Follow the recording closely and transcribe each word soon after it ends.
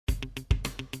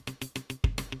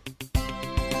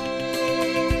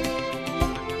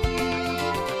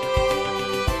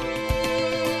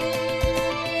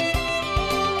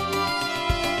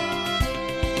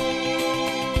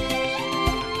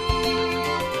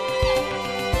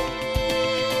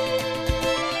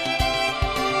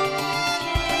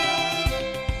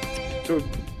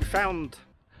found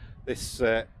this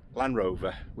Land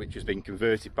Rover, which has been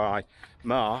converted by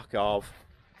Mark of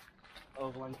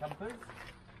Overland Campers.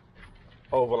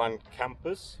 Overland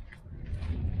Campers.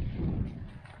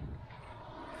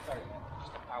 Sorry,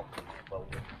 just out. Well,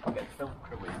 I'll get the film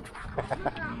crew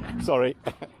in. Sorry.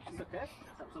 It's okay, it's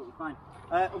absolutely fine.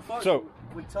 Unfortunately,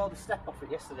 we tore the step off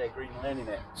it yesterday, green laning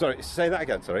it. Sorry, say that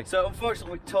again, sorry. So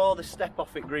unfortunately, we tore the step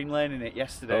off it, green laning it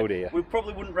yesterday. Oh dear. We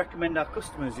probably wouldn't recommend our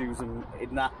customers use them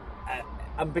in that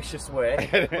ambitious way,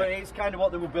 but it's kind of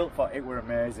what they were built for. It were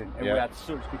amazing, and we had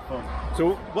such good fun.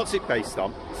 So what's it based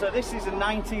on? So this is a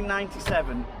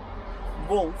 1997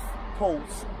 Wolf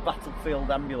Pulse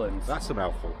battlefield ambulance. That's a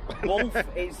mouthful. Wolf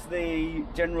is the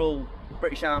general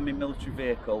British Army military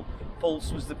vehicle.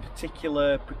 Pulse was the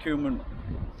particular procurement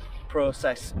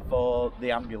process for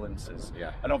the ambulances.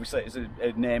 Yeah. And obviously it's a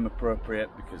name appropriate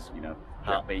because, you know,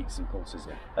 heartbeats and pulses.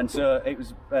 Yeah. And so it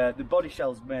was, the body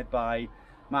shells made by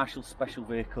Marshall Special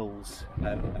Vehicles,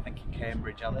 I think in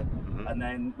Cambridge, are they? Mm-hmm. And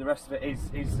then the rest of it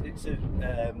it's a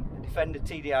Defender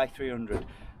TDI 300.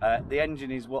 The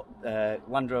engine is what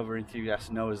Land Rover enthusiasts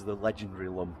know as the legendary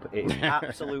lump. It's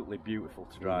absolutely beautiful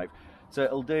to drive. So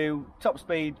it'll do top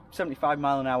speed 75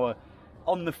 mile an hour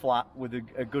on the flat with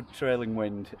a good trailing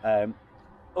wind,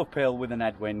 uphill with an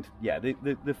headwind. Yeah,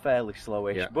 they're fairly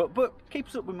slowish, but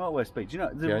keeps up with motorway speeds. You know,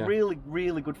 they're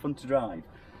really good fun to drive.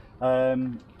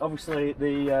 Obviously,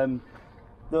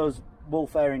 those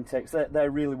Wolf air intakes,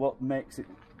 they're really what makes it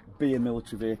be a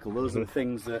military vehicle. Those are the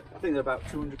things that I think they're about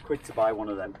 200 quid to buy one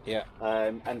of them. Yeah.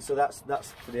 And so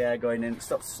that's for the air going in. It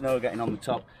stops the snow getting on the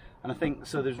top. And I think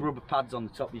so. There's rubber pads on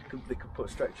the top. They could put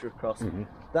a stretcher across. Mm-hmm.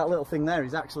 That little thing there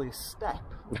is actually a step,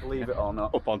 believe it or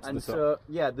not. Up onto the top. So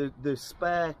yeah, the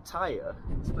spare tyre,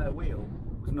 spare wheel,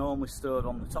 was normally stored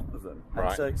on the top of them.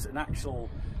 And so it's an actual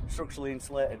structurally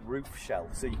insulated roof shell,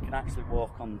 so you can actually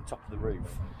walk on the top of the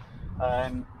roof.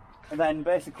 And then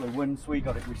basically, once we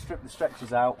got it, we stripped the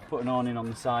stretchers out, put an awning on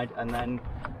the side, and then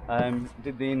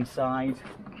did the inside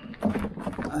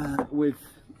with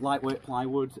lightweight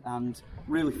plywood, and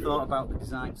really thought about the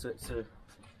design. So it's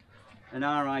an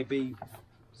RIB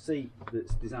seat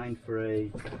that's designed for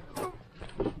a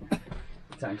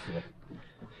potentially.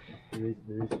 There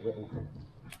is a little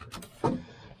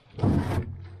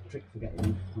trick for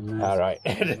getting on there. All right.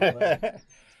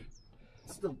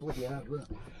 Still bloody hard work.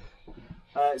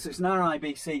 So it's an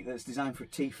RIB seat that's designed for a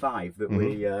T5 that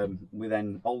we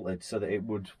then altered so that it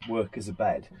would work as a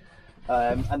bed.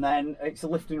 And then it's a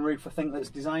lifting roof, I think, that's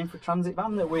designed for a transit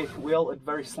van that we altered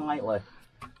very slightly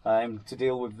to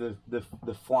deal with the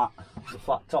flat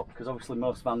top, because obviously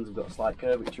most vans have got a slight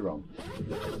curvature on.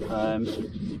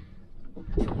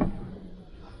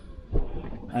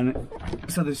 And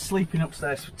so there's sleeping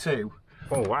upstairs for two.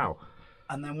 Oh wow!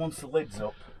 And then once the lid's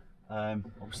up,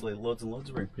 obviously loads and loads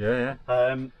of room. Yeah.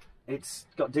 It's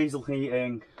got diesel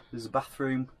heating. There's a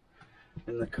bathroom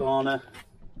in the corner.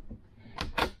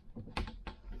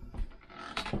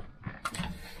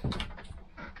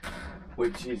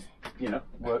 Which is, you know,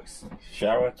 works.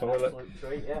 Shower, toilet.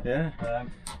 Treat, yeah.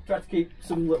 Try to keep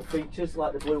some little features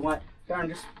like the blue light. Karen,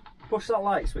 just push that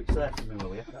light switch there for me,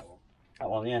 will you? That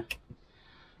one, yeah.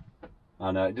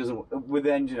 I know, it doesn't, with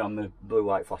the engine on, the blue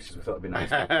light flashes, we thought it'd be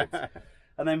nice.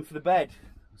 And then for the bed,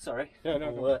 sorry. Yeah,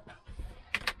 no.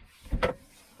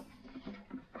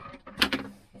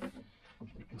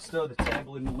 You can store the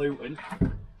table in the Luton,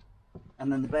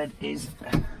 and then the bed is,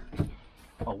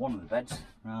 or one of the beds,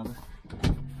 rather,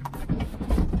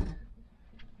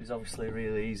 is obviously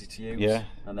really easy to use. Yeah.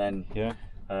 And then,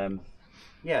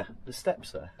 yeah, the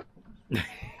steps there.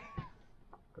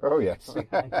 Oh yes.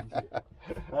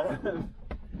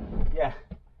 Yeah,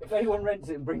 if anyone rents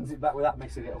it and brings it back without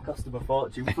missing it, it'll cost them a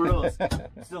fortune. For us,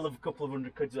 still have a couple of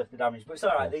hundred quid's worth of damage, but it's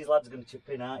all right. These lads are going to chip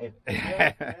in, aren't you?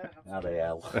 Yeah, how the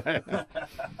hell.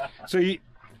 So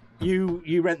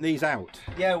you rent these out?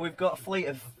 Yeah, we've got a fleet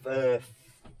of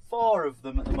 4 of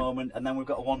them at the moment, and then we've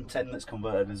got a 110 that's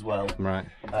converted as well. Right.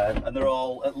 And they're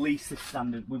all at least the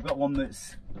standard. We've got one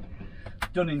that's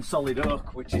done in solid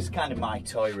oak, which is kind of my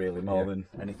toy really, more than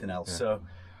anything else. Yeah. So,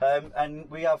 and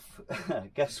we have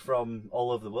guests from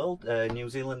all over the world, New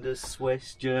Zealanders,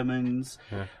 Swiss, Germans,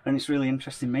 and it's really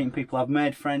interesting meeting people. I've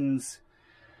made friends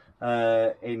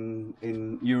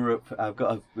in Europe. I've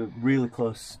got a really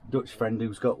close Dutch friend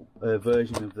who's got a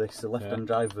version of this, a left-hand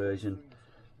drive version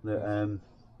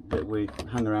that we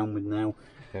hang around with now.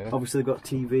 Obviously, they've got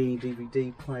TV,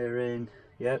 DVD player in.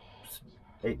 Yep,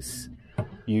 it's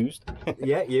used.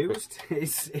 Yeah, used.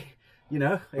 It's, you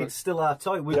know, it's still our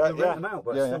toy. We rent them out,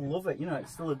 but I still love it. You know,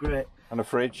 it's still a great. And a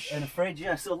fridge. And a fridge,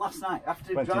 yeah. So last night,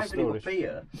 after driving it up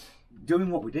here, doing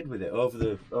what we did with it over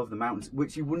the mountains,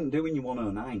 which you wouldn't do in your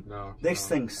 109. No, this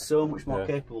thing's so much more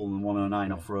capable than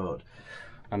 109 off road.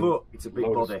 But it's a big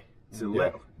body. It's a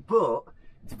little, but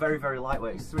it's very, very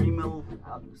lightweight. It's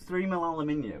 3mm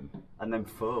aluminium and then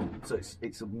foam. So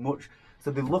it's a much.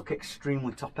 So they look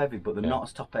extremely top heavy, but they're not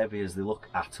as top heavy as they look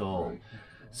at all.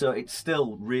 So it's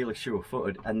still really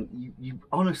sure-footed, and you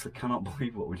honestly cannot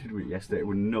believe what we did with it yesterday. It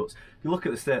was nuts. If you look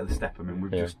at the state of the step, I mean,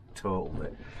 we've just totaled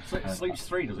it. So it sleeps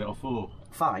 3, does it, or 4?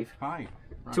 5. 5.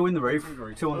 Right. 2 in the roof,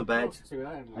 2 on the bed,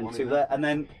 and 2 there. And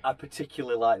then I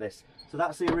particularly like this. So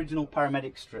that's the original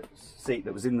paramedic seat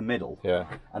that was in the middle. Yeah.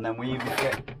 And then we even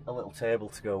get a little table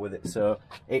to go with it. So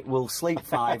it will sleep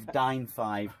 5, dine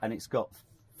 5, and it's got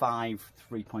 5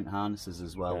 3-point harnesses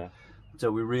as well. Yeah.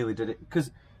 So we really did it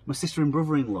because my sister and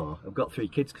brother-in-law have got 3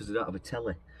 kids because they don't have a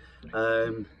telly.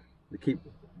 They keep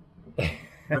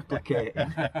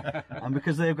replicating, and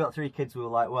because they've got 3 kids, we were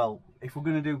like, well, if we're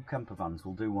going to do camper vans,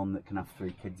 we'll do one that can have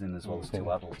 3 kids in as well as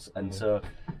 2 adults. And so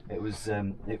it was,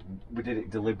 we did it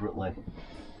deliberately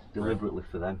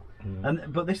for them.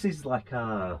 But this is like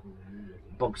a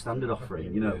bog standard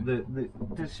offering, you know. Did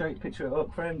I show you a picture of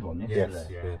oak framed one yesterday?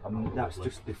 Yes, I mean, that's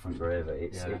just different gravy.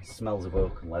 It smells of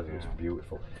oak and leather. It's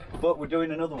beautiful. But we're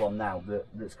doing another one now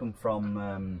that's come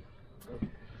from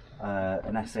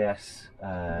an SAS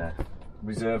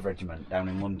reserve regiment down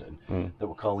in London that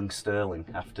we're calling Sterling,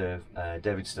 after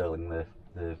David Sterling,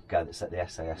 the guy that set the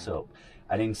SAS up.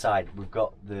 And inside we've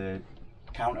got the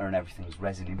counter and everything's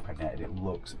resin impregnated. It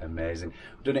looks amazing.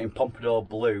 We've done it in pompadour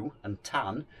blue and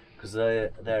tan because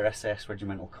they're SAS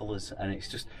regimental colours, and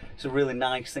it's a really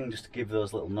nice thing just to give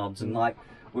those little nods. And like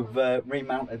we've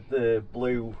remounted the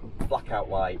blue blackout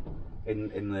light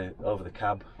in the over the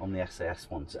cab on the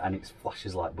SAS ones, and it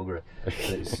flashes like buggery.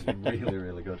 So it's really,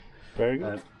 really good. Very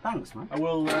good. Thanks, man. I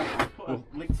will put a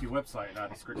link to your website in our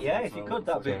description. Yeah, if you could,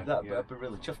 that'd be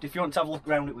really chuffed. If you want to have a look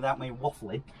around it without me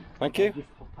waffling. Thank you. Just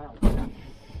pop out.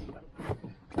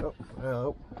 Oh,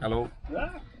 hello. Hello.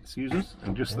 Excuse us.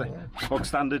 And just the bog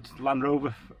standard Land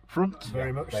Rover front.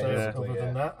 Very much so. Other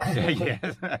than that.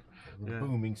 Yeah.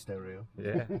 Booming stereo.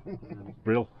 Yeah.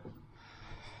 Brill.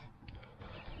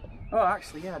 Oh,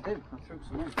 actually, yeah, I did. I threw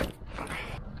some in.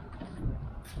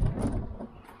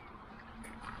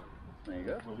 There you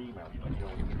go. We'll email you when you're...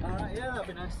 Alright, yeah, that'd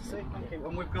be nice to see. Thank you.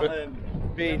 And we've got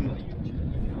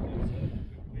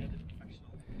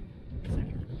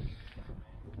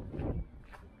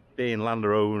being Land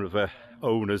Rover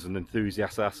owners and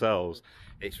enthusiasts ourselves,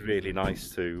 it's really nice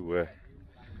to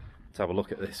have a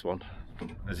look at this one.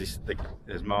 As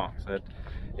Mark said,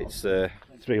 it's a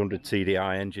 300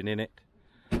 TDI engine in it,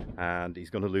 and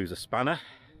he's going to lose a spanner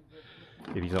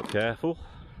if he's not careful.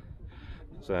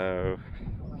 So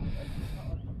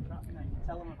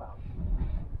tell them about it.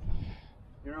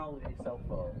 You're all in yourself,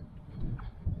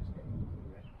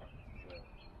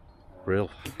 Brill.